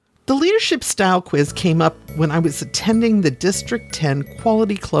The leadership style quiz came up when I was attending the District 10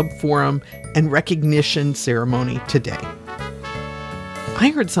 Quality Club Forum and Recognition Ceremony today.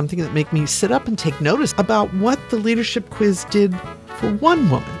 I heard something that made me sit up and take notice about what the leadership quiz did for one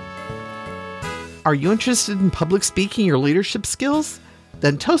woman. Are you interested in public speaking or leadership skills?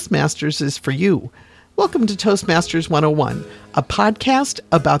 Then Toastmasters is for you. Welcome to Toastmasters 101, a podcast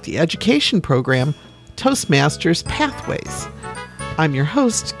about the education program Toastmasters Pathways. I'm your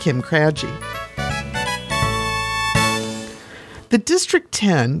host, Kim Craggy. The District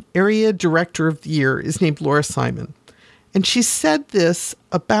 10 Area Director of the Year is named Laura Simon, and she said this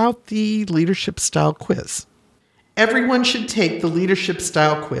about the leadership style quiz. Everyone should take the leadership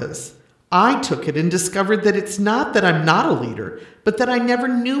style quiz. I took it and discovered that it's not that I'm not a leader, but that I never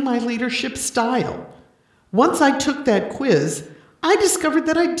knew my leadership style. Once I took that quiz, I discovered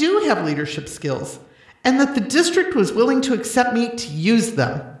that I do have leadership skills, and that the district was willing to accept me to use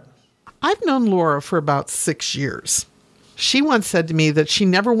them. I've known Laura for about 6 years. She once said to me that she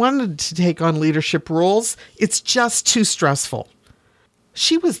never wanted to take on leadership roles. It's just too stressful.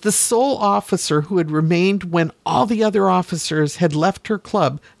 She was the sole officer who had remained when all the other officers had left her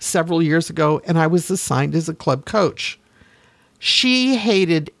club several years ago, and I was assigned as a club coach. She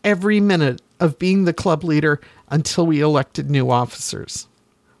hated every minute of being the club leader until we elected new officers.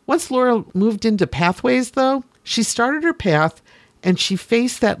 Once Laura moved into Pathways, though, she started her path and she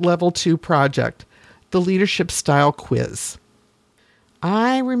faced that level 2 project, the leadership style quiz.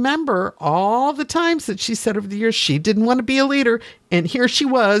 I remember all the times that she said over the years she didn't want to be a leader, and here she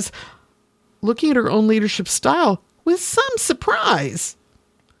was, looking at her own leadership style with some surprise.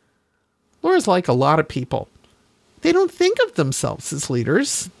 Laura's like a lot of people. They don't think of themselves as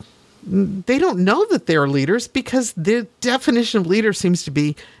leaders. They don't know that they're leaders because the definition of leader seems to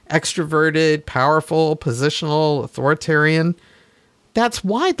be extroverted, powerful, positional, authoritarian. That's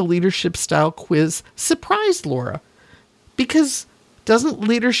why the leadership style quiz surprised Laura. Because doesn't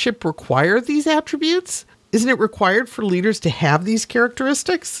leadership require these attributes? Isn't it required for leaders to have these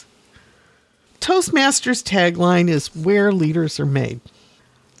characteristics? Toastmasters' tagline is where leaders are made.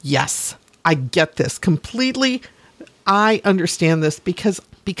 Yes, I get this completely. I understand this because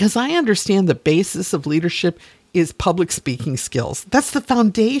I understand the basis of leadership is public speaking skills. That's the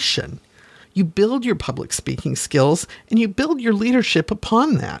foundation. You build your public speaking skills and you build your leadership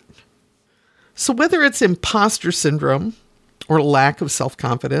upon that. So whether it's imposter syndrome or lack of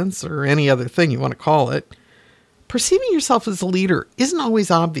self-confidence or any other thing you want to call it, perceiving yourself as a leader isn't always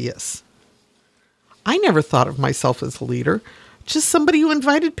obvious. I never thought of myself as a leader, just somebody who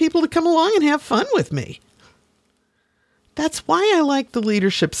invited people to come along and have fun with me. That's why I like the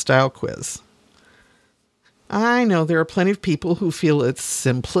leadership style quiz. I know there are plenty of people who feel it's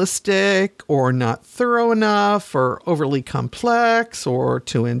simplistic or not thorough enough or overly complex or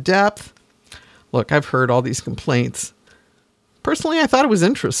too in-depth. Look, I've heard all these complaints. Personally, I thought it was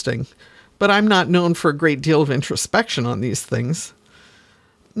interesting, but I'm not known for a great deal of introspection on these things.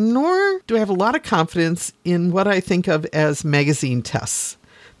 Nor do I have a lot of confidence in what I think of as magazine tests.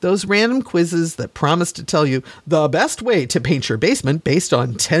 Those random quizzes that promise to tell you the best way to paint your basement based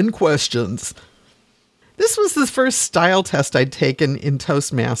on 10 questions. This was the first style test I'd taken in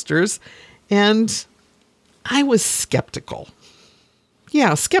Toastmasters, and I was skeptical.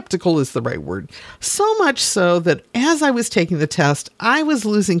 Yeah, skeptical is the right word. So much so that as I was taking the test, I was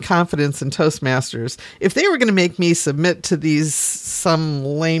losing confidence in Toastmasters. If they were going to make me submit to some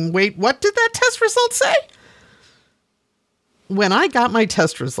lame, wait, what did that test result say? When I got my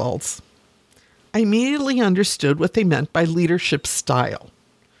test results, I immediately understood what they meant by leadership style.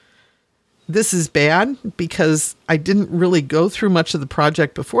 This is bad because I didn't really go through much of the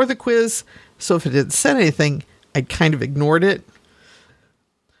project before the quiz, so if it had said anything, I'd kind of ignored it.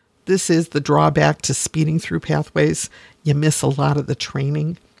 This is the drawback to speeding through Pathways. You miss a lot of the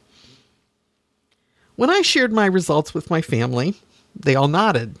training. When I shared my results with my family, they all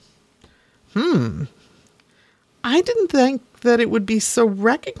nodded. I didn't think that it would be so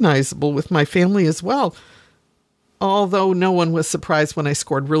recognizable with my family as well. Although no one was surprised when I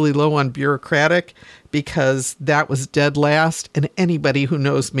scored really low on bureaucratic, because that was dead last, and anybody who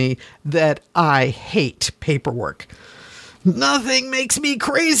knows me, that I hate paperwork. Nothing makes me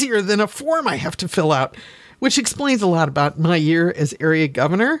crazier than a form I have to fill out, which explains a lot about my year as area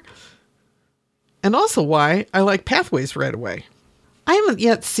governor, and also why I like Pathways right away. I haven't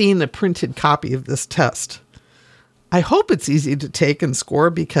yet seen a printed copy of this test. I hope it's easy to take and score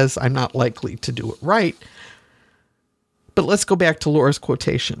because I'm not likely to do it right. But let's go back to Laura's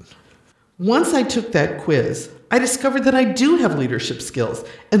quotation. Once I took that quiz, I discovered that I do have leadership skills,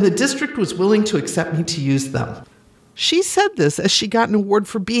 and the district was willing to accept me to use them. She said this as she got an award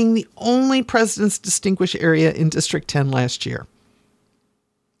for being the only President's Distinguished Area in District 10 last year.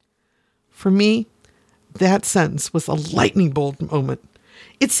 For me, that sentence was a lightning bolt moment.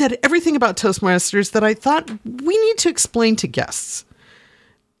 It said everything about Toastmasters that I thought we need to explain to guests.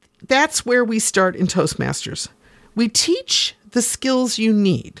 That's where we start in Toastmasters. We teach the skills you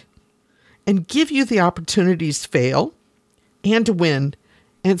need and give you the opportunities to fail and to win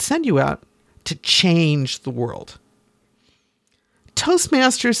and send you out to change the world.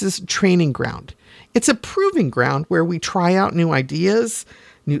 Toastmasters is a training ground. It's a proving ground where we try out new ideas,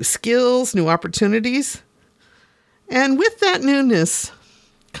 new skills, new opportunities. And with that newness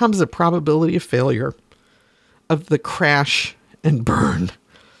comes a probability of failure, of the crash and burn.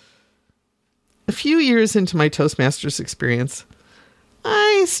 A few years into my Toastmasters experience,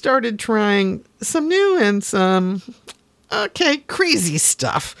 I started trying some new and some, crazy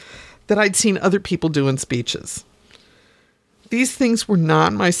stuff that I'd seen other people do in speeches. These things were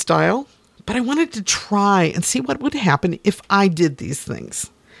not my style, but I wanted to try and see what would happen if I did these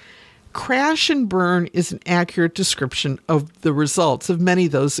things. Crash and burn is an accurate description of the results of many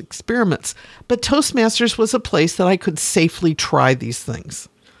of those experiments, but Toastmasters was a place that I could safely try these things.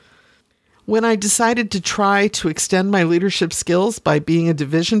 When I decided to try to extend my leadership skills by being a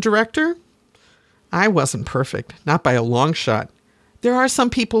division director, I wasn't perfect, not by a long shot. There are some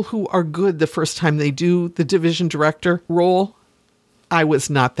people who are good the first time they do the division director role. I was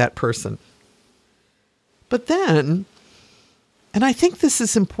not that person. But then, and I think this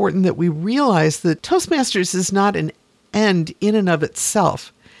is important that we realize that Toastmasters is not an end in and of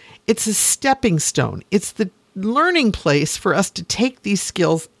itself. It's a stepping stone. It's the learning place for us to take these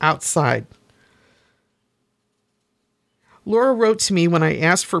skills outside. Laura wrote to me when I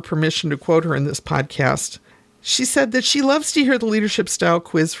asked for permission to quote her in this podcast. She said that she loves to hear the leadership style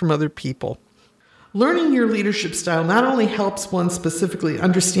quiz from other people. Learning your leadership style not only helps one specifically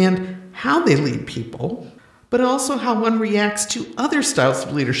understand how they lead people, but also how one reacts to other styles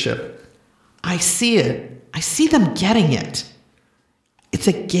of leadership. I see it. I see them getting it. It's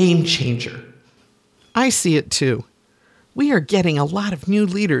a game changer. I see it too. We are getting a lot of new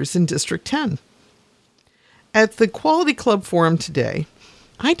leaders in District 10. At the Quality Club Forum today,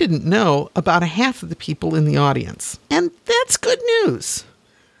 I didn't know about a half of the people in the audience. And that's good news.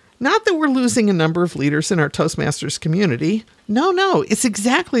 Not that we're losing a number of leaders in our Toastmasters community. No, it's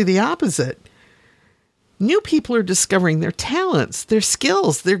exactly the opposite. New people are discovering their talents, their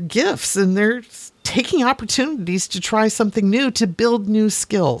skills, their gifts, and they're taking opportunities to try something new, to build new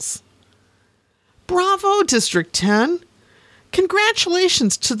skills. Bravo, District 10!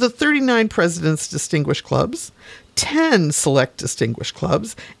 Congratulations to the 39 President's Distinguished Clubs, 10 Select Distinguished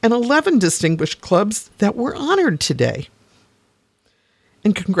Clubs, and 11 Distinguished Clubs that were honored today.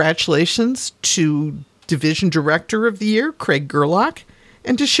 And congratulations to Division Director of the Year, Craig Gerlach,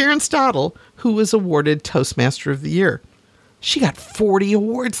 and to Sharon Stottle, who was awarded Toastmaster of the Year. She got 40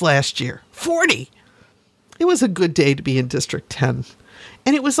 awards last year. 40! It was a good day to be in District 10.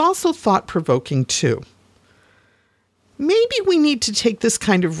 And it was also thought-provoking, too. Maybe we need to take this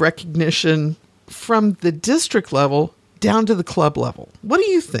kind of recognition from the district level down to the club level. What do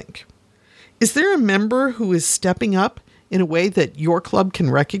you think? Is there a member who is stepping up in a way that your club can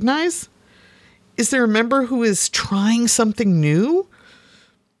recognize? Is there a member who is trying something new?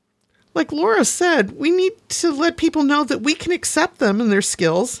 Like Laura said, we need to let people know that we can accept them and their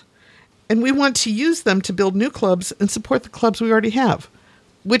skills, and we want to use them to build new clubs and support the clubs we already have,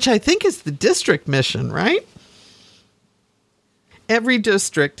 which I think is the district mission, right? Every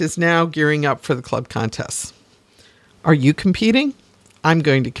district is now gearing up for the club contests. Are you competing? I'm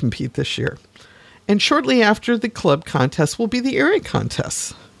going to compete this year. And shortly after the club contest will be the area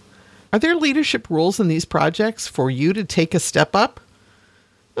contests. Are there leadership roles in these projects for you to take a step up?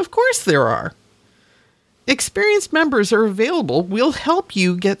 Of course there are. Experienced members are available. We'll help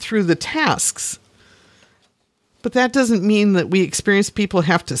you get through the tasks. But that doesn't mean that we experienced people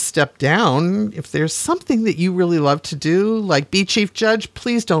have to step down. If there's something that you really love to do, like be chief judge,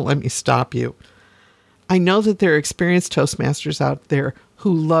 please don't let me stop you. I know that there are experienced Toastmasters out there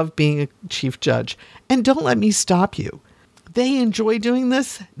who love being a chief judge, and don't let me stop you. They enjoy doing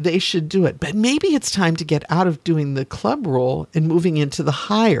this, they should do it. But maybe it's time to get out of doing the club role and moving into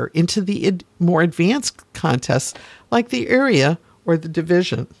the more advanced contests like the area or the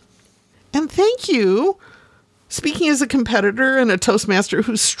division. And thank you. Speaking as a competitor and a Toastmaster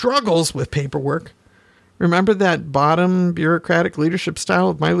who struggles with paperwork, remember that bottom bureaucratic leadership style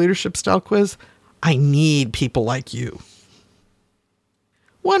of my leadership style quiz? I need people like you.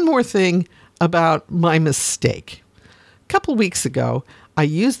 One more thing about my mistake. A couple weeks ago, I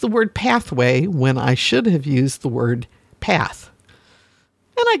used the word pathway when I should have used the word path.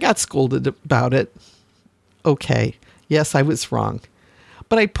 And I got scolded about it. Okay, yes, I was wrong.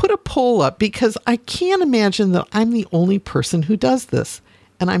 But I put a poll up because I can't imagine that I'm the only person who does this,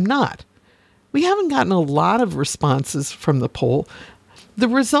 and I'm not. We haven't gotten a lot of responses from the poll. The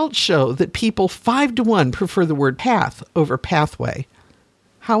results show that people 5-1 prefer the word path over pathway.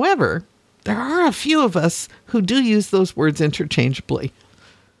 However, there are a few of us who do use those words interchangeably.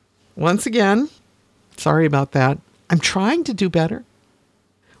 Once again, sorry about that. I'm trying to do better.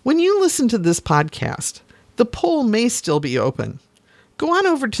 When you listen to this podcast, the poll may still be open. Go on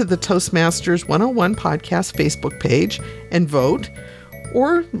over to the Toastmasters 101 podcast Facebook page and vote,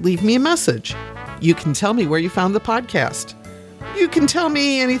 or leave me a message. You can tell me where you found the podcast. You can tell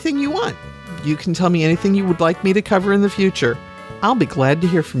me anything you want. You can tell me anything you would like me to cover in the future. I'll be glad to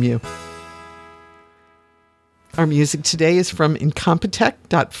hear from you. Our music today is from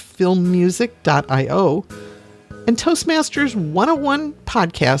incompetech.filmmusic.io, and Toastmasters 101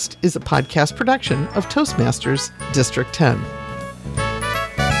 podcast is a podcast production of Toastmasters District 10.